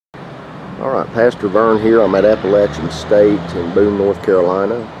All right, Pastor Vern here. I'm at Appalachian State in Boone, North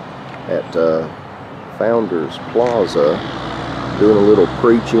Carolina at Founders Plaza doing a little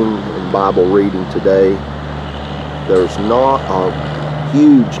preaching and Bible reading today. There's not a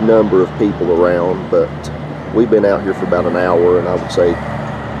huge number of people around, but we've been out here for about an hour, and I would say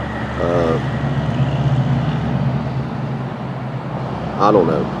I don't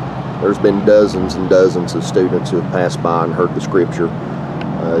know, there's been dozens and dozens of students who have passed by and heard the scripture.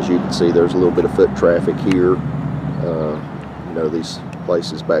 As you can see, there's a little bit of foot traffic here. You know, these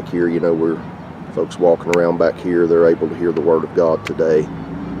places back here, you know, where folks walking around back here, they're able to hear the Word of God today.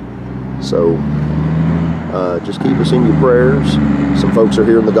 So just keep us in your prayers. Some folks are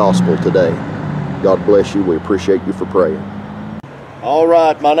hearing the gospel today. God bless you. We appreciate you for praying. All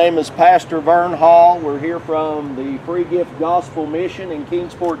right, my name is Pastor Vern Hall. We're here from the Free Gift Gospel Mission in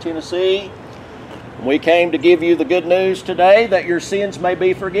Kingsport, Tennessee. We came to give you the good news today that your sins may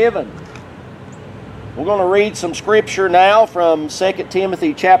be forgiven. We're going to read some scripture now from 2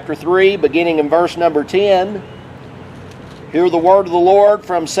 Timothy chapter 3, beginning in verse number 10. Hear the word of the Lord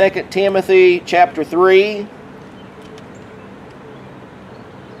from 2 Timothy chapter 3,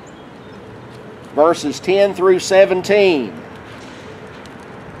 verses 10 through 17.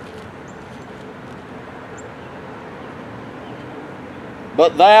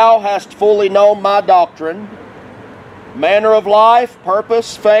 But thou hast fully known my doctrine, manner of life,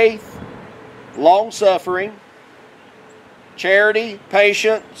 purpose, faith, long-suffering, charity,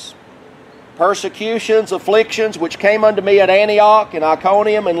 patience, persecutions, afflictions, which came unto me at Antioch and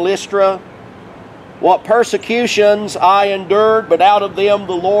Iconium and Lystra. What persecutions I endured, but out of them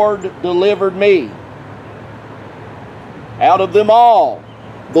the Lord delivered me. Out of them all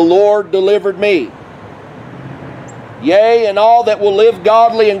the Lord delivered me. Yea, and all that will live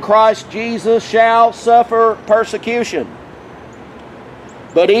godly in Christ Jesus shall suffer persecution.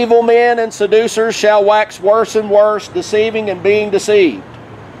 But evil men and seducers shall wax worse and worse, deceiving and being deceived.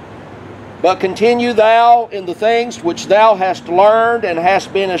 But continue thou in the things which thou hast learned and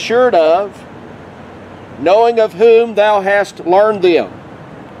hast been assured of, knowing of whom thou hast learned them,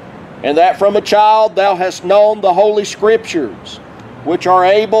 and that from a child thou hast known the Holy Scriptures, which are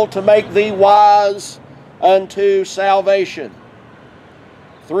able to make thee wise unto salvation,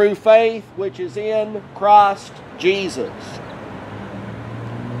 through faith which is in Christ Jesus.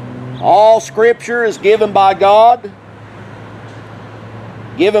 All Scripture is given by God,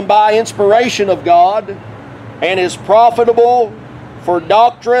 given by inspiration of God, and is profitable for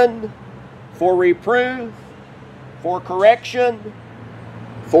doctrine, for reproof, for correction,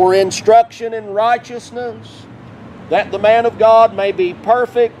 for instruction in righteousness, that the man of God may be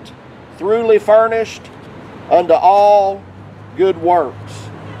perfect, thoroughly furnished unto all good works.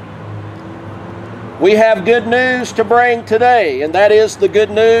 We have good news to bring today, and that is the good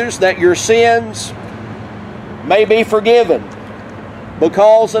news that your sins may be forgiven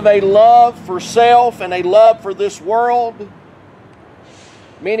because of a love for self and a love for this world.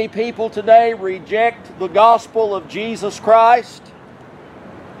 Many people today reject the gospel of Jesus Christ.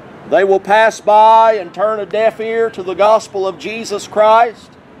 They will pass by and turn a deaf ear to the gospel of Jesus Christ,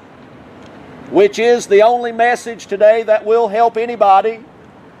 which is the only message today that will help anybody.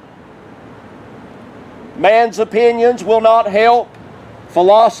 Man's opinions will not help.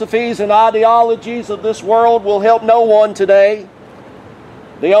 Philosophies and ideologies of this world will help no one today.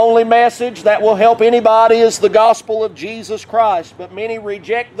 The only message that will help anybody is the gospel of Jesus Christ. But many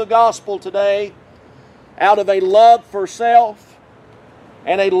reject the gospel today out of a love for self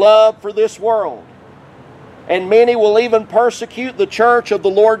and a love for this world. And many will even persecute the church of the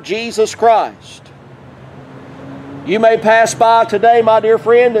Lord Jesus Christ. You may pass by today, my dear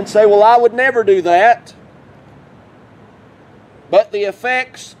friend, and say, well, I would never do that. But the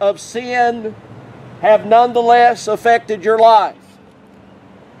effects of sin have nonetheless affected your life.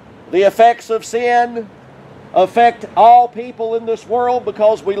 The effects of sin affect all people in this world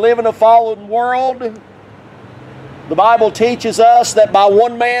because we live in a fallen world. The Bible teaches us that by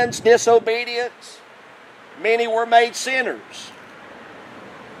one man's disobedience, many were made sinners.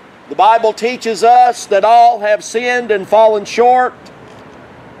 The Bible teaches us that all have sinned and fallen short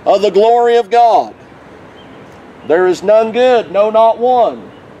of the glory of God. There is none good, no, not one,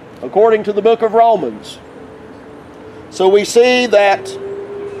 according to the book of Romans. So we see that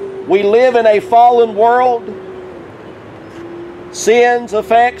we live in a fallen world. Sin's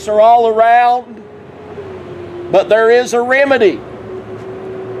effects are all around, but there is a remedy.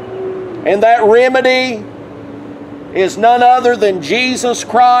 And that remedy is none other than Jesus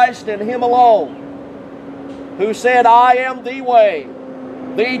Christ and Him alone, who said, I am the way,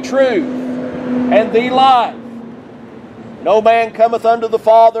 the truth, and the life. No man cometh unto the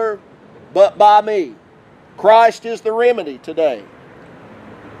Father but by me. Christ is the remedy today.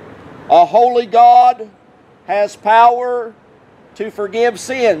 A holy God has power to forgive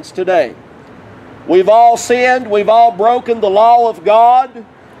sins today. We've all sinned, we've all broken the law of God,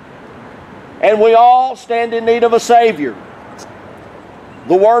 and we all stand in need of a Savior.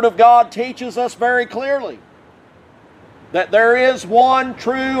 The Word of God teaches us very clearly that there is one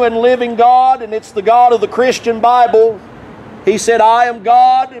true and living God, and it's the God of the Christian Bible. He said, I am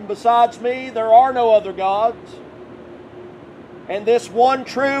God, and besides me there are no other gods. And this one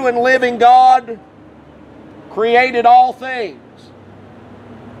true and living God created all things.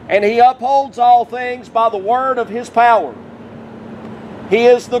 And He upholds all things by the word of His power. He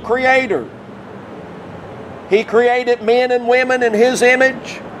is the Creator. He created men and women in His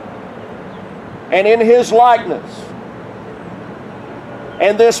image and in His likeness.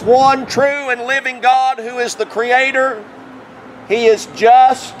 And this one true and living God who is the Creator, He is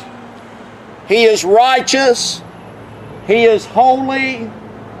just, He is righteous, He is holy,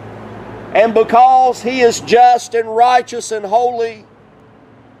 and because He is just and righteous and holy,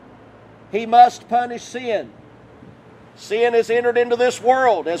 He must punish sin. Sin has entered into this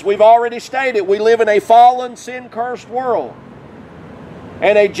world. As we've already stated, we live in a fallen, sin-cursed world.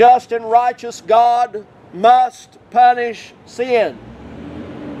 And a just and righteous God must punish sin.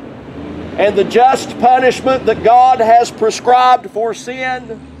 And the just punishment that God has prescribed for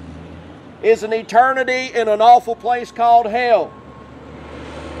sin is an eternity in an awful place called hell.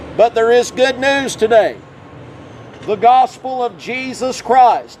 But there is good news today. The gospel of Jesus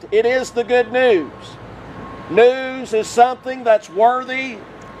Christ. It is the good news. News is something that's worthy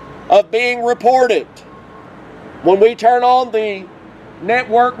of being reported. When we turn on the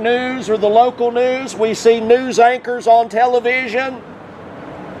network news or the local news, we see news anchors on television.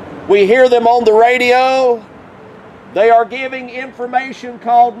 We hear them on the radio. They are giving information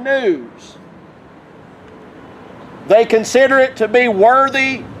called news. They consider it to be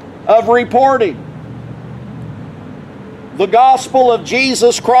worthy of reporting. The gospel of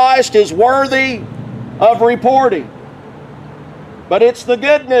Jesus Christ is worthy of reporting. But it's the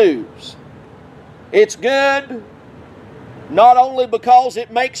good news. It's good not only because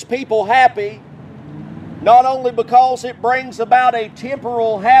it makes people happy, not only because it brings about a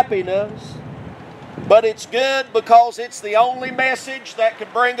temporal happiness, but it's good because it's the only message that can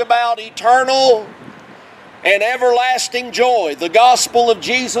bring about eternal and everlasting joy, the gospel of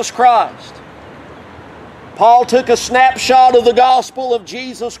Jesus Christ. Paul took a snapshot of the gospel of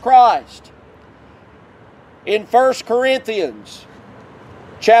Jesus Christ in 1 Corinthians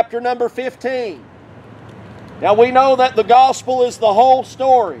chapter number 15. Now we know that the gospel is the whole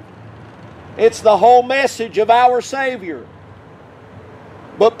story. It's the whole message of our Savior.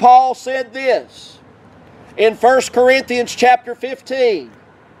 But Paul said this in 1 Corinthians chapter 15.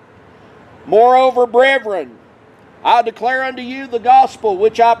 Moreover, brethren, I declare unto you the gospel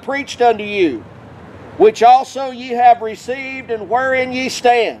which I preached unto you, which also ye have received, and wherein ye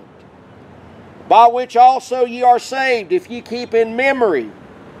stand, by which also ye are saved, if ye keep in memory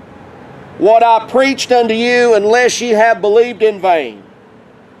what I preached unto you, unless ye have believed in vain.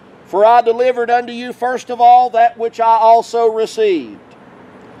 For I delivered unto you first of all that which I also received,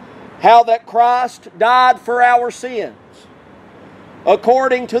 how that Christ died for our sins,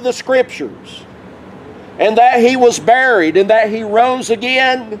 according to the Scriptures, and that He was buried, and that He rose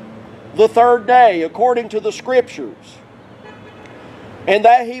again the third day, according to the Scriptures, and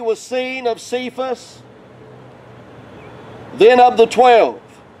that He was seen of Cephas, then of the 12.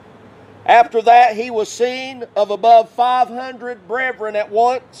 After that He was seen of above 500 brethren at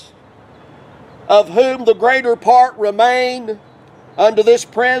once, of whom the greater part remain unto this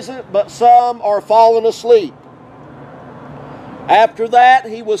present, but some are fallen asleep. After that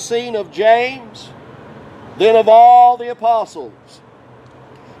He was seen of James, then of all the apostles.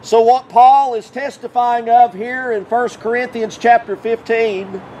 So what Paul is testifying of here in 1 Corinthians chapter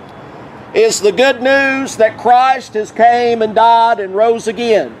 15 is the good news that Christ has came and died and rose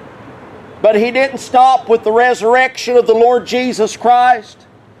again. But He didn't stop with the resurrection of the Lord Jesus Christ.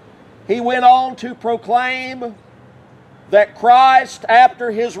 He went on to proclaim that Christ, after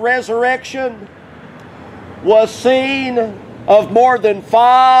His resurrection, was seen of more than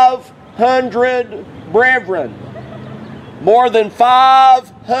 500 brethren. More than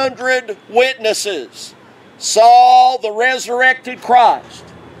 500 witnesses saw the resurrected Christ.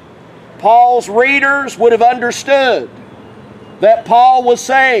 Paul's readers would have understood that Paul was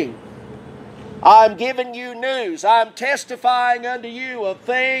saying, I'm giving you news. I'm testifying unto you of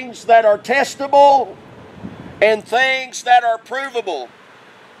things that are testable and things that are provable.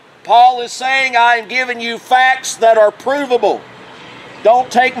 Paul is saying, I am giving you facts that are provable.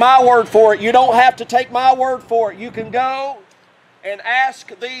 Don't take my word for it. You don't have to take my word for it. You can go and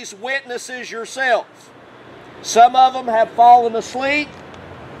ask these witnesses yourself. Some of them have fallen asleep,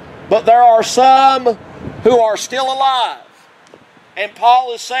 but there are some who are still alive. And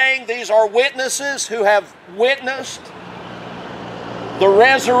Paul is saying these are witnesses who have witnessed the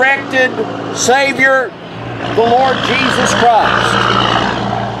resurrected Savior, the Lord Jesus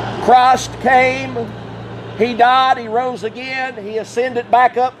Christ. Christ came, He died, He rose again, He ascended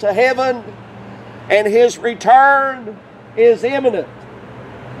back up to heaven, and His return is imminent.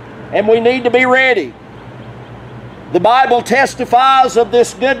 And we need to be ready. The Bible testifies of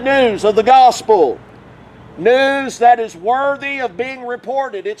this good news of the gospel. News that is worthy of being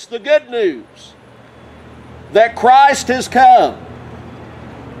reported. It's the good news that Christ has come,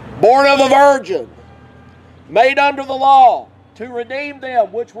 born of a virgin, made under the law, to redeem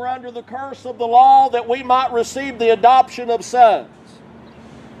them which were under the curse of the law, that we might receive the adoption of sons.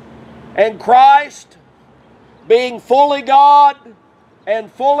 And Christ, being fully God and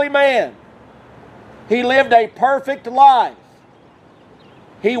fully man, He lived a perfect life.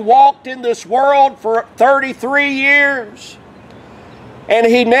 He walked in this world for 33 years, and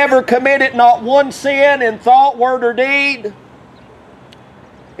He never committed not one sin in thought, word, or deed.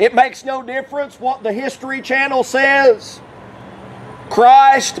 It makes no difference what the History Channel says.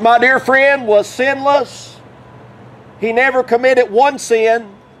 Christ, my dear friend, was sinless. He never committed one sin,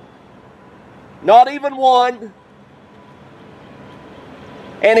 not even one.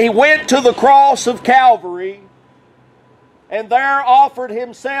 And He went to the cross of Calvary and there offered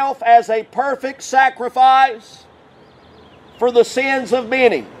Himself as a perfect sacrifice for the sins of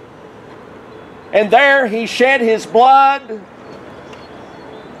many. And there He shed His blood,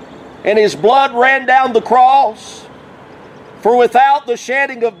 and His blood ran down the cross. For without the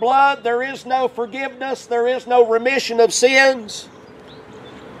shedding of blood, there is no forgiveness, there is no remission of sins.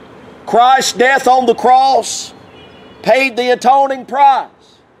 Christ's death on the cross paid the atoning price.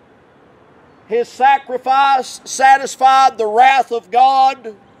 His sacrifice satisfied the wrath of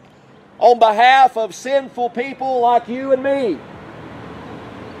God on behalf of sinful people like you and me.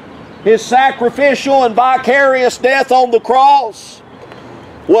 His sacrificial and vicarious death on the cross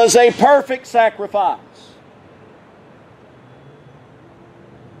was a perfect sacrifice.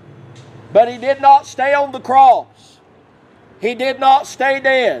 But He did not stay on the cross. He did not stay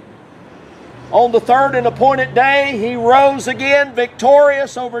dead. On the third and appointed day, He rose again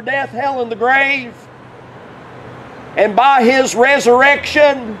victorious over death, hell, and the grave. And by His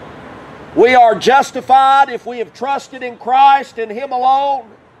resurrection, we are justified if we have trusted in Christ and Him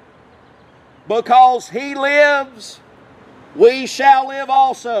alone. Because He lives, we shall live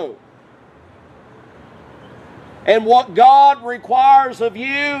also. And what God requires of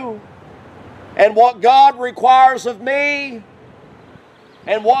you, and what God requires of me,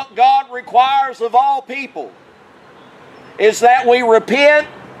 and what God requires of all people, is that we repent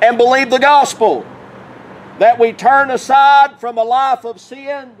and believe the gospel, that we turn aside from a life of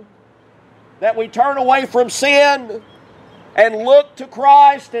sin, that we turn away from sin and look to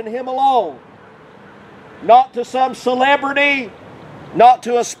Christ and Him alone, not to some celebrity, not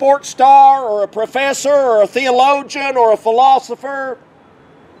to a sports star or a professor or a theologian or a philosopher,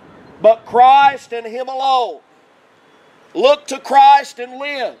 but Christ and Him alone. Look to Christ and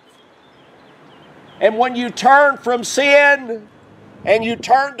live. And when you turn from sin and you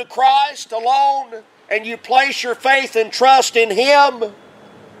turn to Christ alone and you place your faith and trust in Him,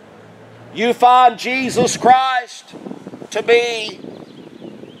 you find Jesus Christ to be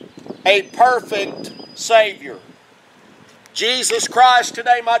a perfect Savior. Jesus Christ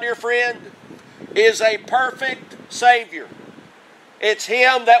today, my dear friend, is a perfect Savior. It's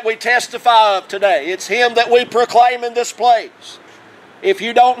Him that we testify of today. It's Him that we proclaim in this place. If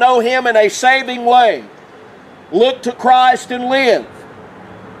you don't know Him in a saving way, look to Christ and live.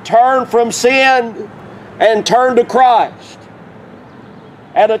 Turn from sin and turn to Christ.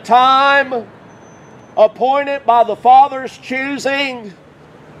 At a time appointed by the Father's choosing,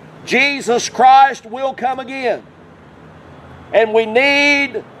 Jesus Christ will come again. And we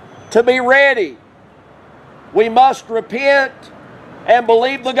need to be ready. We must repent and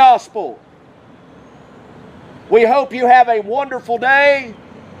believe the gospel. We hope you have a wonderful day.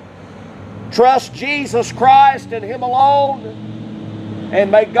 Trust Jesus Christ and Him alone.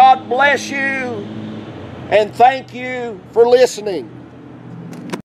 And may God bless you. And thank you for listening.